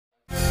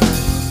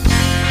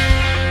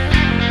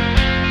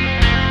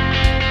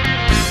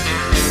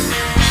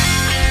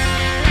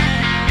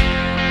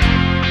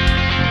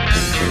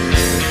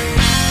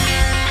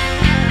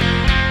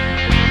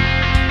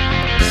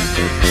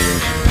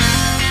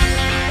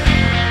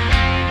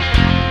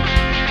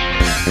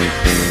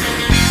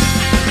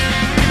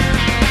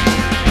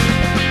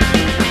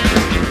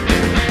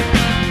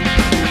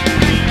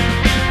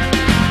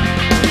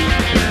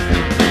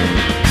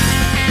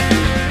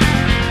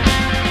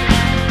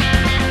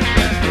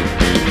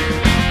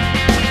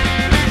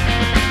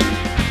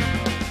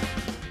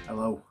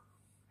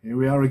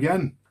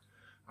again.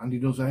 Andy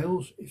Does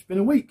Ales. It's been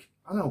a week,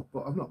 I know,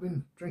 but I've not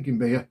been drinking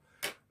beer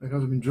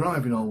because I've been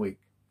driving all week.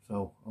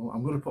 So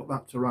I'm going to put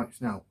that to rights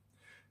now.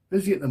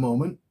 Busy at the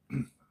moment.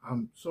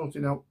 I'm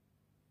sorting out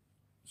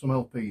some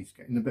LPs,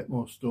 getting a bit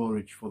more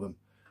storage for them,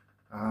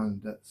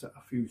 and set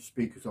a few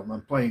speakers on.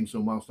 I'm playing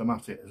some whilst I'm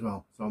at it as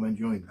well, so I'm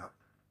enjoying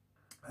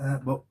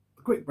that. But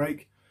a quick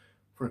break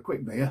for a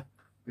quick beer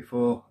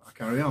before I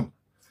carry on.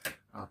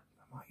 I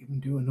might even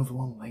do another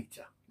one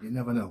later. You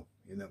never know.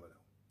 You never know.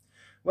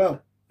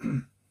 Well,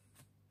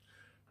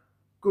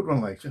 good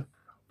one later.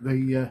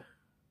 The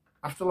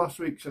after last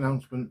week's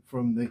announcement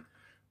from the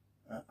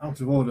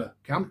Out of Order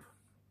camp,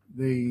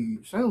 the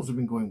sales have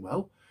been going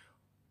well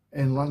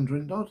in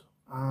Landrindod,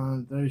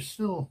 and there is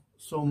still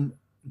some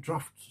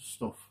draft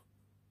stuff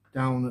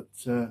down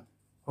at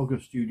Hugger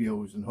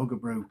Studios and Hugger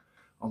Brew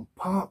on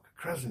Park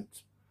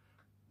Crescent.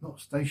 Not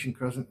Station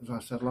Crescent, as I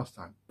said last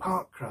time.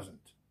 Park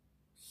Crescent.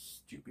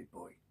 Stupid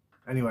boy.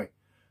 Anyway,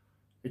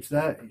 it's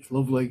there. It's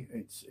lovely.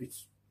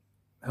 It's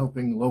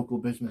helping local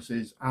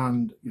businesses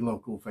and your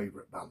local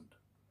favourite band.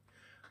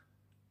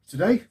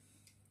 Today,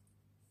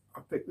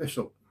 I picked this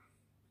up.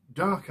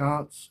 Dark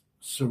Arts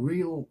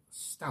Surreal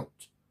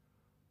Stout.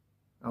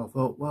 I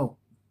thought, well,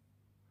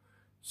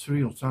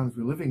 surreal times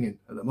we're living in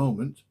at the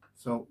moment,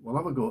 so we'll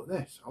have a go at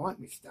this. I like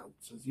my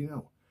stouts, as you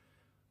know.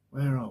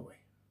 Where are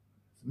we?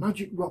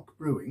 Magic Rock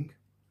Brewing.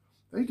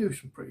 They do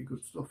some pretty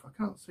good stuff. I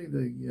can't see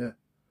the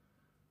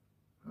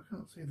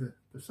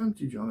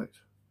percentage on it.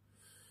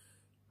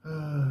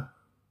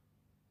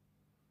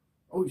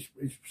 Oh,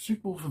 it's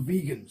suitable for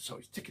vegans, so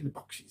it's ticking the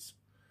boxes.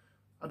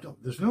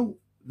 There's no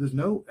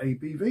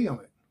ABV on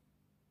it.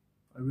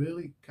 I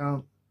really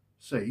can't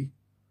see.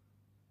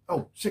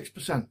 Oh,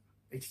 6%.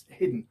 It's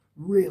hidden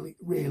really,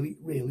 really,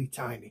 really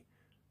tiny.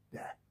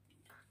 There.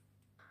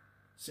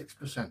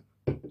 6%.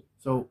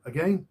 So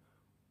again,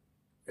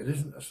 it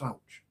isn't a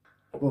slouch,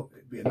 but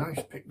it'd be a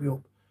nice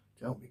pick-me-up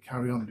to help me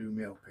carry on doing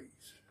my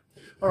LPs.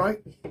 All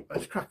right,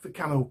 let's crack the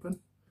can open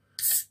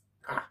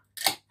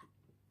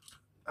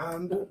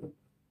and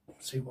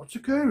see what's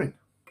occurring.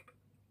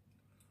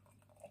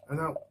 And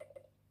now,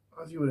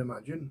 as you would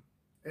imagine,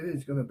 it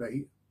is going to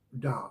be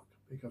dark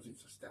because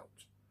it's a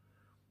stout.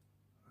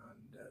 And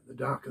the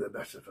darker the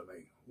better for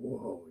me.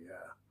 Whoa,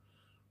 yeah.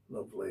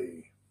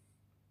 Lovely.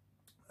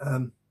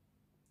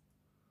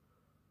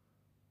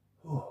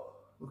 Oh,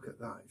 look at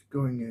that. It's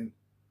going in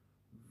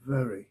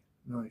very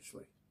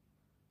nicely.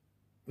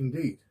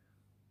 Indeed.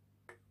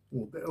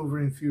 Oh, a bit over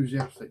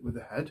enthusiastic with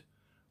the head,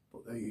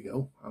 but there you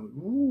go.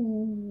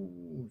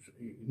 Ooh,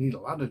 you need a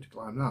ladder to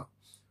climb that.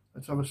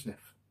 Let's have a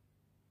sniff.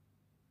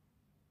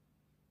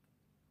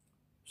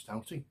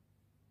 Stouty.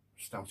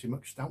 Stouty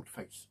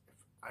McStoutface,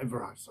 if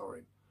ever I saw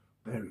him.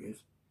 There he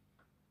is.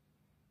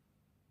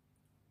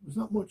 There's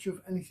not much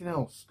of anything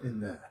else in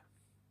there.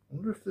 I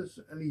wonder if there's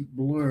any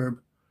blurb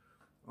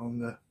on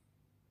the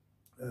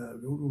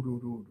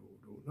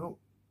no,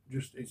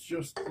 it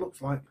just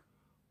looks like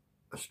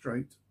a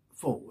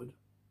straightforward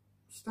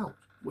stout,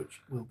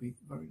 which will be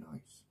very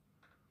nice.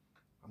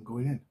 I'm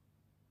going in.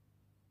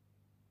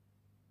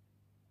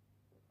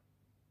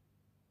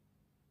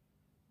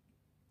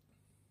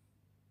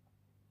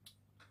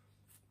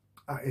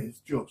 That is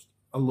just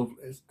a lovely,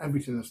 it's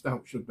everything a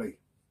stout should be.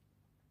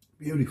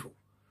 Beautiful,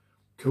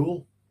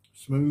 cool,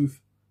 smooth,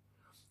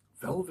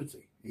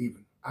 velvety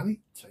even, and it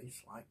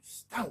tastes like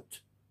stout.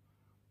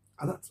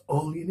 And that's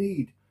all you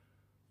need.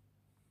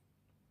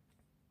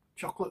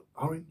 Chocolate,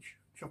 orange,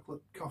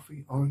 chocolate,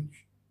 coffee,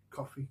 orange,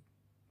 coffee,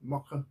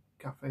 mocha,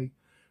 cafe,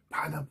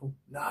 pineapple.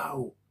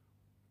 No.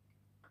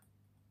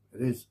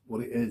 It is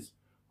what it is.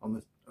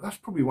 That's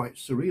probably why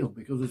it's surreal,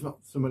 because there's not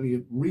so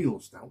many real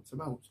stouts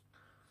about.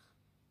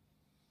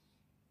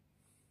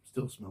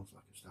 Still smells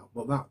like a stout,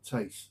 but that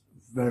tastes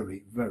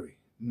very, very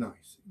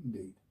nice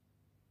indeed.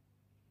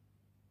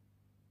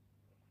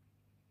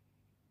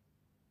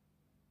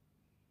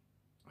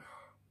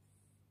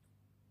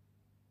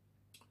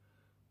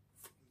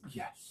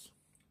 Yes,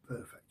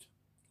 perfect,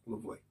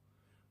 lovely,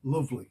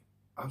 lovely.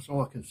 That's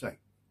all I can say.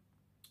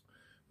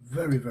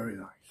 Very, very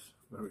nice,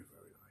 very,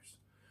 very nice.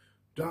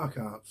 Dark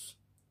Arts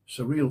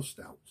Surreal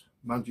Stout,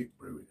 Magic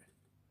Brewing.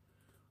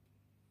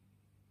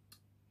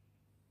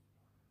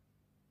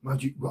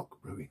 Magic Rock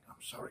Brewing,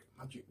 I'm sorry,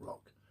 Magic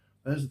Rock.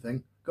 There's the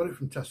thing, got it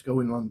from Tesco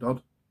in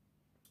Landod.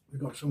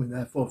 We've got some in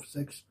there, 4 for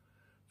 6.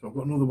 So I've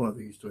got another one of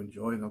these to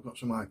enjoy, and I've got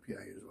some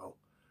IPA as well.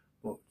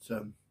 But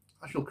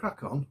I shall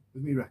crack on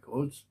with my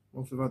records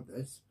once I've had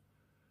this,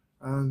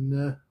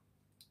 and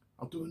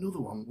I'll do another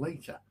one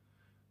later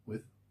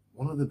with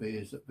one of the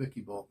beers that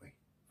Vicky bought me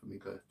for my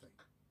birthday.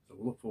 So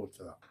we'll look forward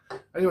to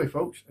that. Anyway,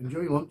 folks,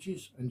 enjoy your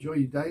lunches, enjoy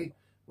your day,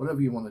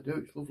 whatever you want to do.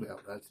 It's lovely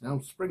out there now.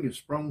 Spring has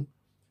sprung,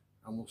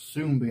 and we'll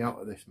soon be out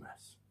of this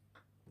mess.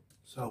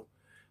 So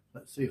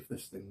let's see if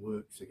this thing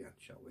works again,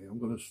 shall we? I'm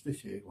going to sit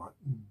here like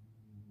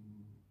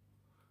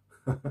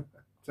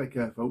Take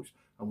care, folks,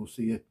 and we'll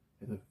see you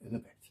in a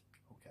bit.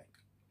 Okay.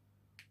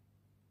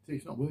 See,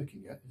 it's not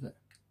working yet, is it?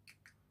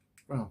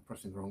 Well, I'm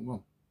pressing the wrong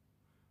one.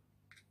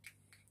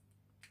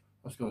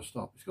 That's got to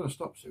stop. It's got to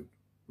stop soon.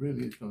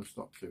 really is going to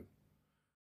stop soon.